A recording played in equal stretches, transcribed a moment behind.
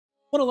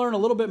Want to learn a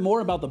little bit more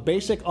about the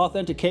basic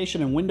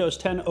authentication in Windows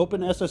 10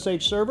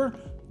 OpenSSH Server?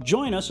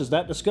 Join us as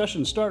that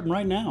discussion is starting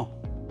right now.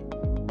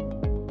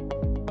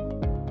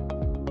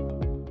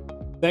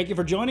 Thank you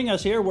for joining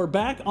us here. We're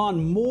back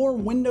on more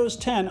Windows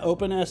 10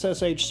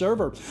 OpenSSH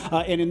Server.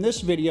 And in this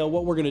video,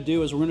 what we're going to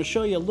do is we're going to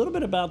show you a little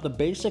bit about the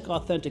basic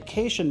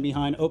authentication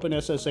behind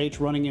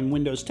OpenSSH running in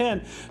Windows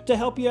 10 to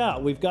help you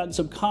out. We've gotten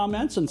some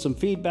comments and some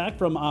feedback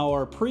from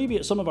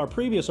some of our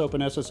previous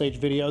OpenSSH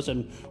videos,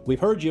 and we've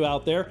heard you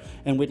out there,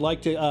 and we'd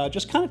like to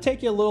just kind of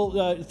take you a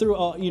little through,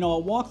 a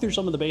walk through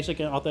some of the basic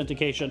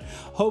authentication,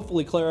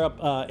 hopefully clear up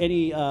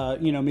any,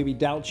 maybe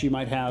doubts you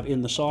might have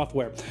in the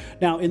software.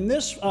 Now, in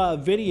this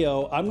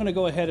video, I'm going to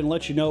go ahead and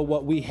let you know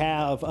what we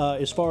have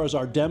as far as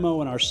our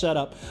demo and our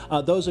setup.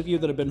 Those of you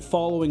that have been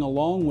following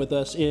along with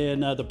us in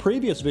the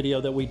previous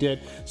video that we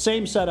did,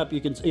 same setup.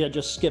 You can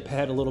just skip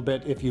ahead a little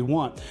bit if you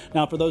want.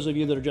 Now, for those of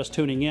you that are just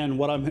tuning in,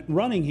 what I'm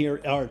running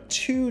here are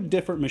two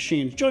different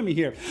machines. Join me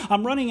here.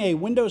 I'm running a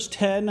Windows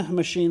 10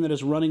 machine that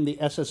is running the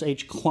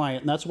SSH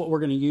client, and that's what we're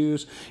going to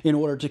use in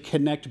order to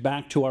connect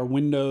back to our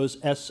Windows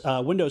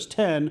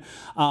 10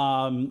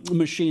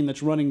 machine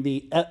that's running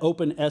the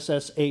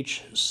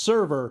OpenSSH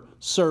server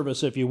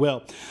service, if you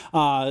will.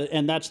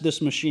 And that's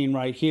this machine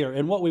right here.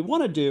 And what we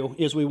want to do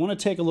is we want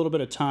to take a little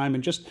bit of time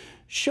and just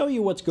show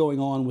you what's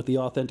going on with the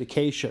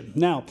authentication.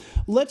 Now,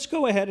 let's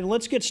go ahead and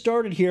let's get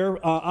started here.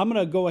 I'm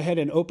going to go ahead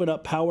and open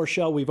up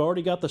PowerShell. We've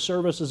already got the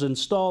services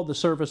installed. The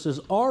services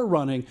are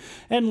running.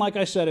 And like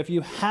I said, if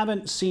you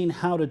haven't seen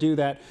how to do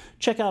that,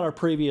 check out our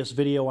previous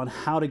video on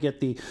how to get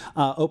the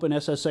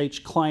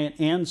OpenSSH client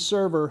and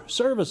server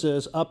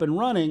services up and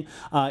running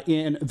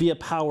via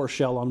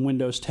PowerShell on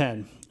Windows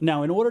 10.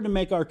 Now, in order to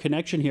make our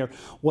connection here,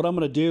 what I'm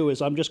going to do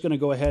is I'm just going to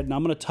go ahead and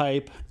I'm going to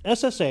type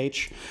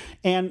SSH.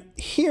 And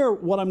here,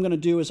 what I'm going to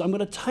do is I'm going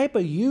to type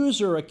a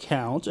user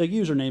account, a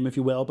username, if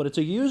you will, but it's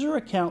a user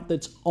account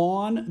that's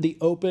on the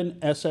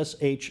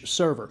OpenSSH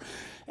server.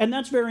 And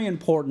that's very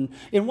important.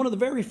 In one of the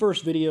very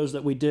first videos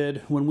that we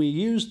did, when we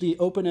used the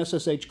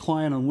OpenSSH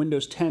client on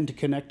Windows 10 to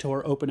connect to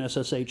our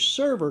OpenSSH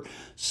server,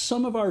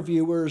 some of our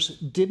viewers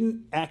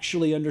didn't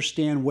actually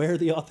understand where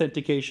the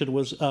authentication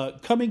was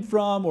coming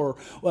from or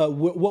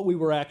what we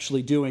were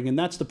actually doing. And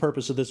that's the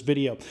purpose of this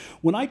video.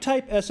 When I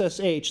type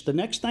SSH, the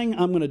next thing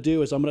I'm going to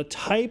do is I'm going to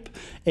type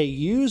a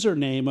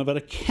username of an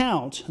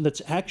account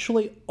that's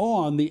actually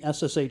on the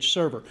SSH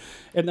server.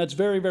 And that's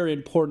very, very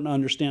important to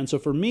understand. So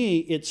for me,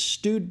 it's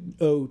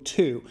Stud02.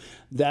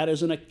 That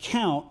is an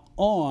account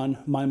on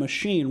my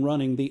machine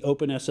running the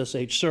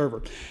OpenSSH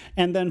server.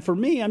 And then for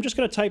me, I'm just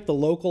going to type the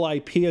local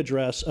IP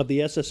address of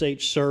the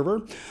SSH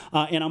server,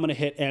 and I'm going to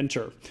hit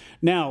enter.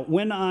 Now,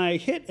 when I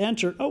hit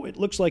enter, oh, it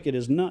looks like it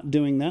is not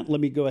doing that. Let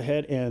me go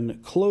ahead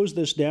and close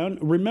this down.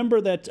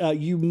 Remember that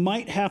you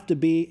might have to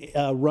be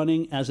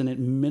running as an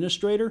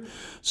administrator,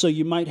 so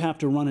you might have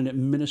to run an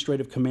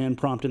administrative command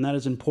prompt, and that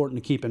is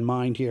important to keep in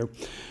mind here.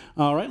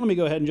 All right, let me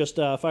go ahead and just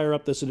fire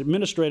up this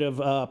administrative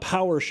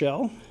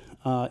PowerShell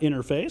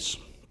interface.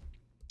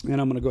 And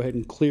I'm going to go ahead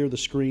and clear the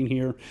screen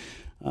here.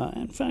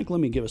 In fact, let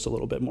me give us a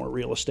little bit more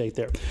real estate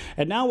there.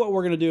 And now what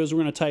we're going to do is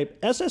we're going to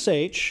type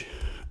SSH.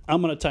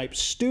 I'm going to type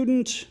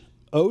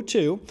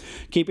Student02,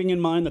 keeping in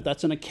mind that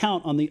that's an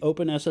account on the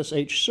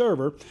OpenSSH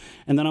server.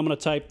 And then I'm going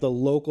to type the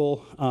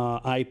local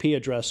IP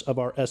address of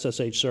our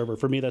SSH server.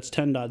 For me, that's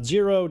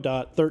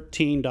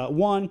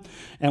 10.0.13.1,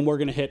 and we're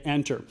going to hit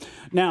enter.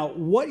 Now,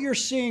 what you're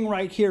seeing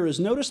right here is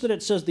notice that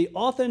it says the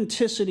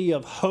authenticity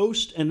of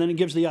host, and then it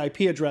gives the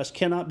IP address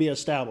cannot be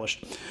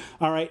established.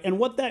 All right, and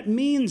what that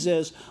means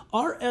is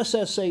our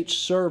SSH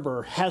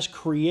server has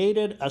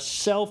created a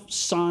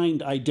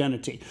self-signed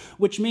identity,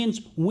 which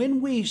means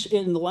when we,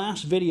 in the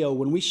last video,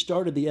 when we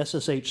started the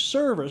SSH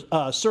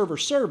server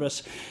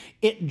service,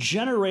 it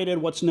generated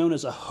what's known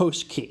as a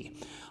host key.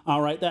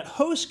 All right, that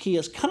host key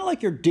is kind of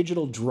like your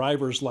digital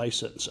driver's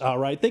license. All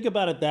right, think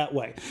about it that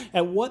way.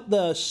 And what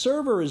the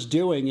server is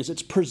doing is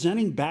it's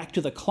presenting back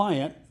to the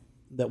client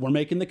that we're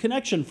making the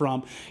connection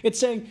from. It's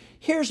saying,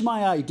 here's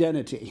my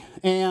identity.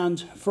 And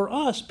for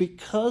us,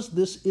 because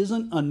this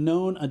isn't a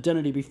known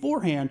identity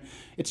beforehand,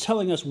 it's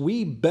telling us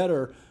we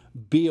better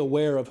be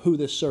aware of who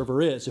this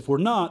server is. If we're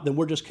not, then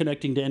we're just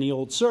connecting to any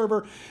old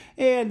server,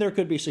 and there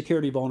could be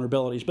security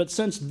vulnerabilities. But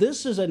since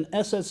this is an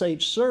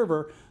SSH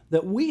server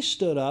that we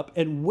stood up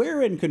and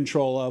we're in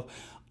control of,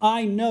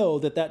 I know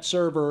that that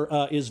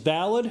server is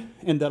valid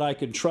and that I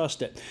can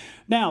trust it.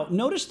 Now,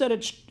 notice that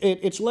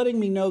it's letting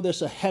me know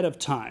this ahead of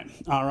time,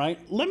 all right?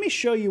 Let me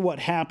show you what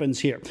happens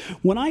here.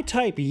 When I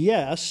type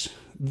yes,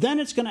 then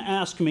it's going to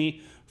ask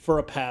me for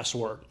a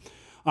password.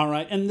 All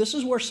right, and this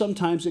is where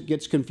sometimes it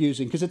gets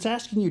confusing because it's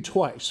asking you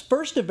twice.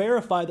 First, to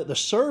verify that the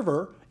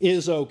server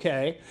is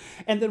okay,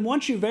 and then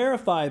once you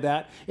verify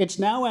that, it's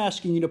now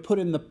asking you to put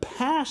in the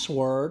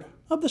password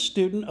of the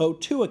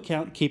Student02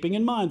 account, keeping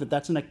in mind that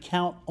that's an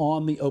account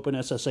on the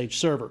OpenSSH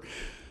server.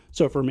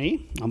 So for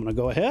me, I'm going to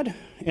go ahead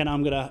and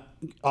I'm going to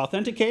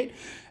authenticate,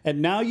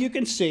 and now you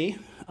can see,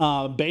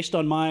 based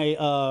on my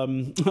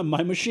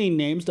my machine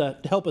names to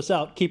help us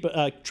out, keep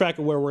track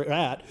of where we're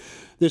at,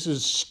 this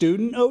is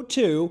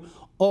Student02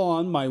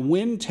 on my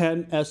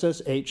Win10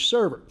 SSH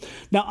server.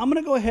 Now I'm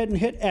going to go ahead and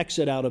hit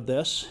exit out of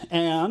this,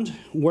 and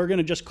we're going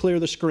to just clear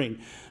the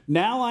screen.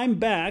 Now I'm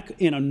back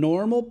in a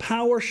normal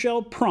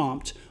PowerShell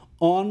prompt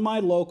on my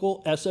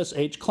local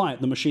SSH client,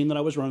 the machine that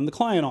I was running the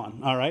client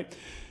on, all right?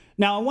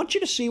 Now I want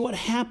you to see what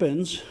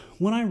happens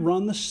when I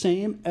run the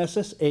same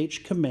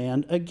SSH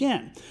command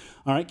again.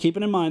 All right,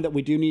 keeping in mind that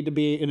we do need to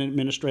be in an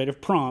administrative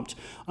prompt.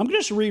 I'm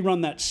going to just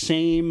rerun that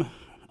same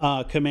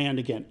command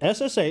again.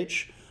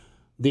 SSH,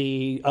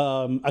 the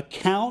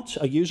account,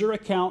 a user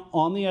account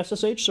on the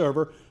SSH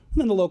server,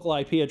 and then the local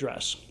IP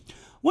address. I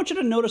want you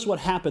to notice what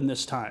happened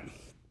this time.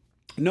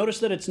 Notice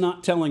that it's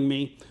not telling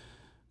me,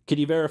 can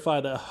you verify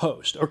the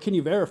host, or can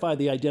you verify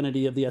the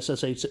identity of the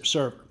SSH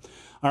server?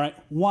 All right,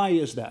 why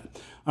is that?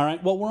 All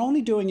right, well, we're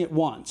only doing it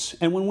once.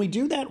 And when we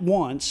do that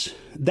once,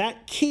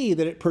 that key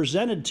that it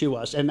presented to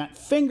us and that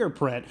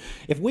fingerprint,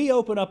 if we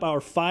open up our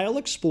File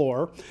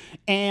Explorer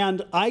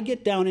and I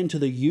get down into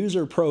the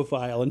user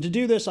profile, and to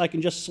do this, I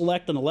can just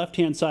select on the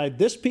left-hand side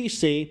this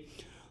PC,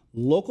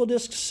 local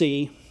disk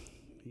C,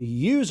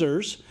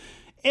 users,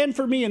 and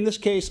for me, in this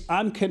case,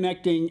 I'm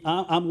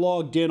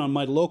logged in on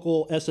my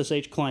local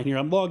SSH client here.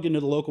 I'm logged into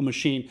the local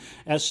machine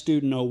as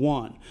student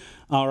 01.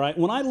 All right,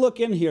 when I look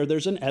in here,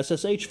 there's an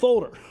SSH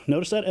folder.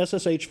 Notice that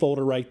SSH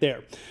folder right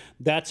there.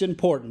 That's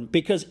important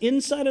because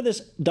inside of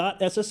this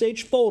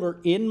 .ssh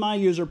folder in my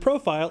user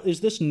profile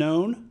is this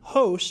known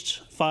hosts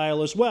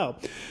file as well.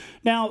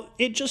 Now,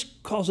 it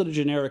just calls it a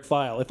generic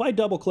file. If I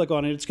double click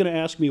on it, it's going to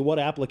ask me what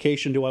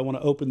application do I want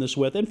to open this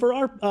with. And for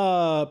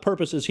our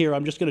purposes here,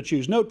 I'm just going to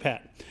choose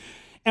Notepad.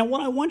 And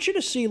what I want you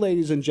to see,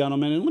 ladies and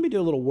gentlemen, and let me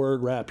do a little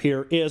word wrap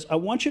here, is I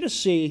want you to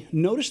see,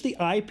 notice the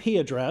IP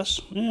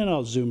address, and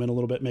I'll zoom in a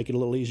little bit, make it a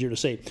little easier to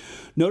see.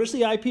 Notice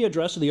the IP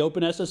address of the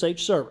OpenSSH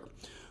server.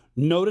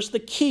 Notice the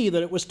key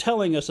that it was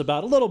telling us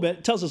about a little bit.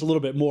 It tells us a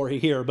little bit more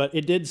here, but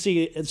it did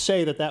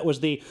say that that was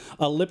the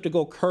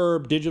elliptical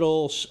curve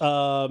digital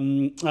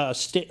standard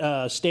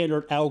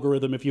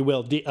algorithm, if you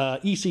will,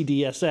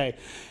 ECDSA.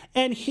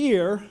 And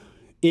here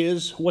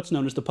is what's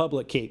known as the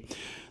public key.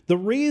 The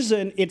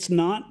reason it's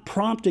not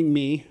prompting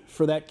me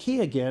for that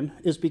key again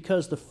is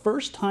because the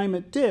first time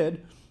it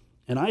did,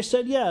 and I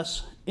said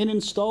yes, it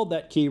installed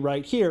that key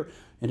right here,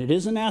 and it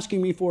isn't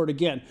asking me for it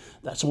again.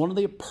 That's one of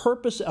the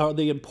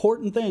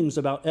important things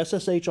about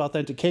SSH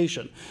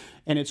authentication.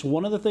 And it's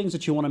one of the things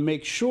that you want to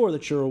make sure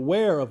that you're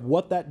aware of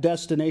what that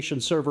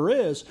destination server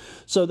is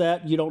so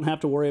that you don't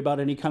have to worry about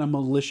any kind of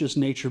malicious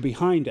nature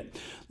behind it.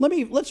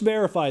 Let's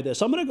verify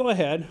this. I'm going to go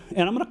ahead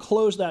and I'm going to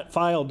close that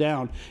file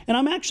down, and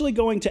I'm actually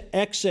going to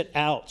exit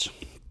out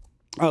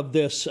of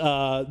this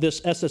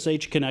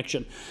SSH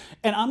connection.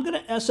 And I'm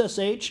going to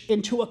SSH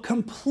into a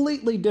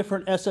completely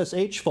different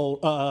SSH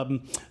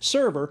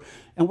server,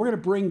 and we're going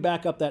to bring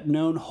back up that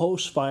known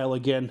host file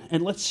again,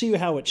 and let's see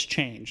how it's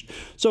changed.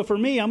 So for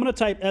me, I'm going to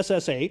type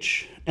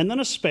SSH, and then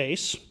a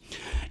space,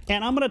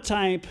 and I'm going to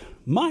type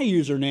my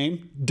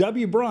username,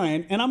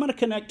 wbrian, and I'm going to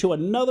connect to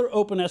another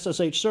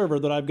OpenSSH server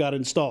that I've got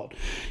installed.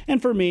 And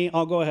for me,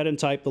 I'll go ahead and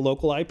type the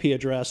local IP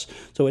address.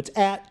 So it's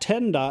at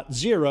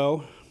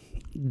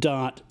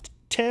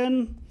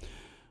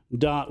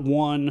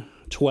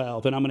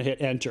 10.0.10.112, and I'm going to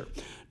hit enter.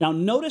 Now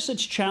notice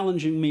it's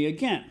challenging me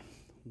again.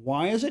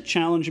 Why is it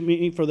challenging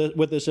me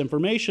with this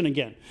information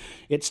again?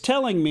 It's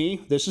telling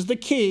me this is the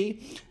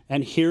key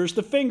and here's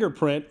the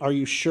fingerprint. Are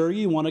you sure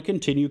you want to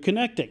continue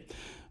connecting?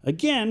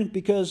 Again,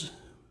 because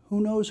who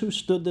knows who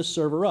stood this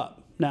server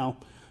up? Now,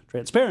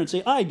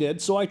 transparency, I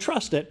did, so I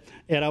trust it,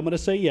 and I'm going to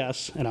say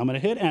yes, and I'm going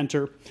to hit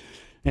enter,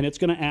 and it's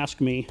going to ask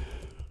me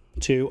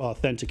to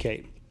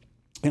authenticate.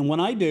 And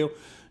when I do,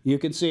 you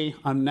can see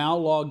I'm now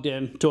logged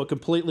in to a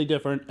completely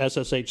different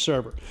SSH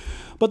server.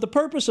 But the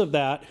purpose of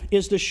that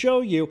is to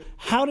show you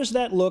how does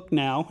that look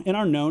now in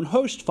our known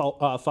host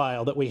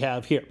file that we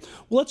have here.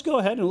 Well, let's go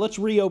ahead and let's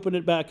reopen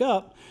it back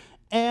up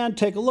and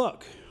take a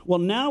look. Well,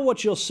 now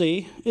what you'll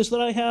see is that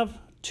I have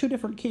two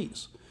different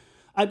keys.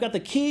 I've got the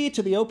key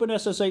to the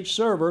OpenSSH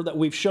server that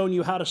we've shown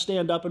you how to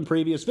stand up in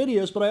previous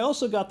videos, but I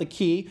also got the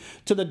key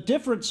to the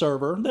different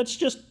server that's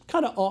just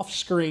kind of off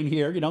screen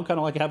here, you know, kind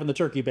of like having the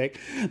turkey bake,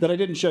 that I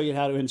didn't show you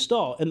how to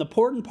install. And the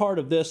important part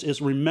of this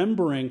is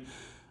remembering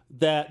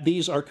that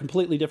these are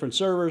completely different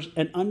servers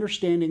and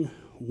understanding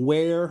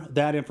where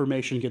that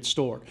information gets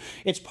stored.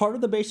 It's part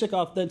of the basic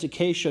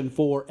authentication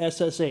for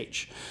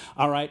SSH.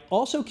 All right.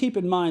 Also keep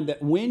in mind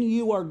that when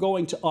you are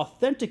going to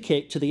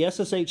authenticate to the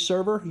SSH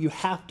server, you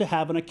have to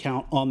have an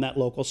account on that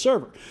local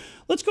server.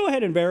 Let's go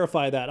ahead and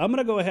verify that. I'm going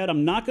to go ahead.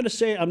 I'm not going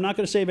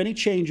to save any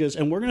changes,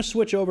 and we're going to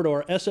switch over to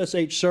our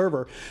SSH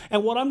server.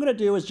 And what I'm going to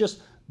do is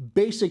just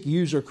basic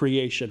user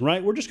creation,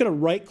 right? We're just going to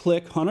right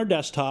click on our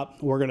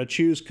desktop. We're going to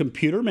choose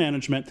computer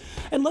management,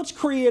 and let's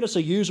create us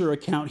a user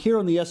account here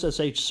on the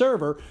SSH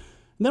server.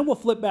 And then we'll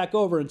flip back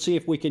over and see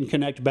if we can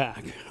connect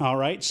back. All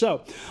right,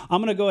 so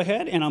I'm going to go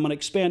ahead and I'm going to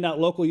expand out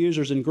local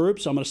users and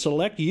groups. I'm going to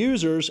select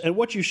users, and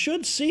what you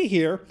should see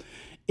here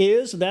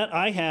is that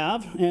I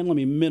have, and let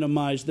me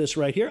minimize this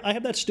right here, I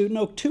have that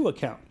Student 02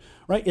 account,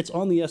 right? It's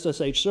on the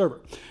SSH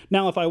server.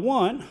 Now, if I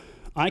want,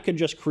 I can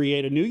just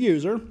create a new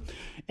user,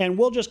 and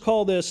we'll just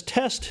call this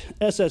test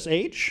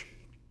SSH.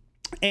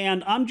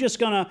 And I'm just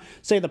going to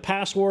say the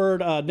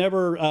password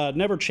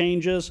never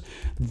changes.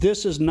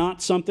 This is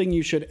not something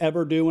you should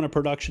ever do in a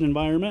production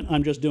environment.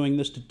 I'm just doing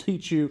this to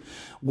teach you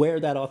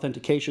where that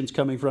authentication is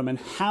coming from and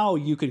how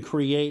you can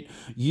create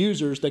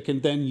users that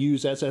can then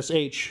use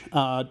SSH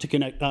to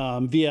connect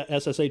via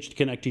SSH to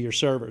connect to your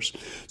servers.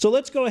 So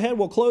let's go ahead.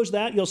 We'll close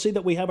that. You'll see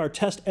that we have our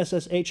test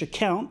SSH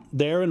account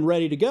there and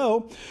ready to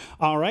go.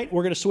 All right,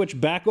 we're going to switch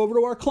back over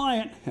to our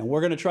client, and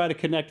we're going to try to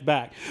connect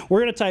back.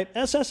 We're going to type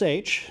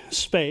SSH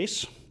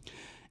space,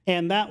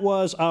 and that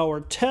was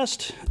our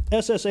test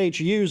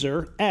SSH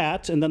user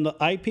at, and then the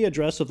IP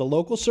address of the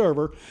local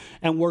server,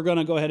 and we're going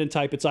to go ahead and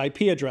type its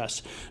IP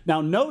address.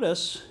 Now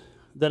notice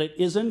that it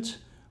isn't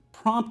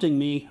prompting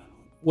me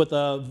with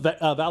a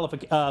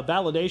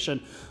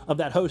validation of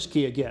that host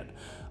key again.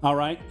 All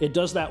right, it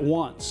does that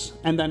once,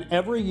 and then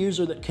every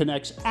user that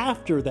connects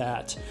after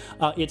that,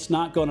 it's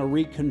not going to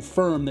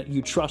reconfirm that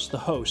you trust the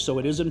host. So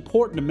it is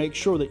important to make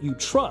sure that you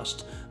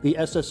trust the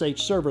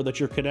SSH server that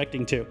you're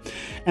connecting to.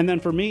 And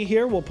then for me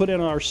here, we'll put in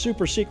our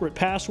super secret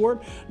password.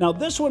 Now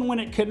this one, when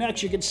it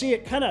connects, you can see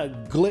it kind of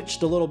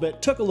glitched a little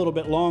bit, took a little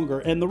bit longer.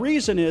 And the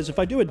reason is, if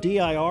I do a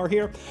DIR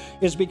here,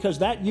 is because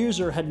that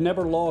user had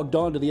never logged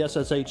on to the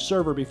SSH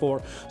server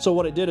before. So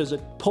what it did is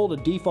it pulled a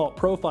default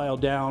profile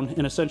down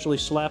and essentially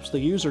slaps the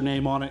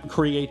username on it and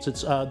creates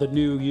its the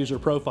new user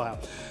profile.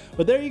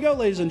 But there you go,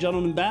 ladies and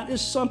gentlemen. That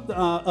is some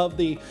of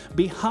the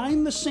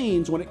behind the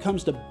scenes when it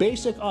comes to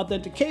basic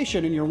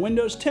authentication in your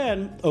Windows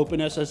 10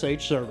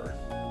 OpenSSH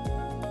server.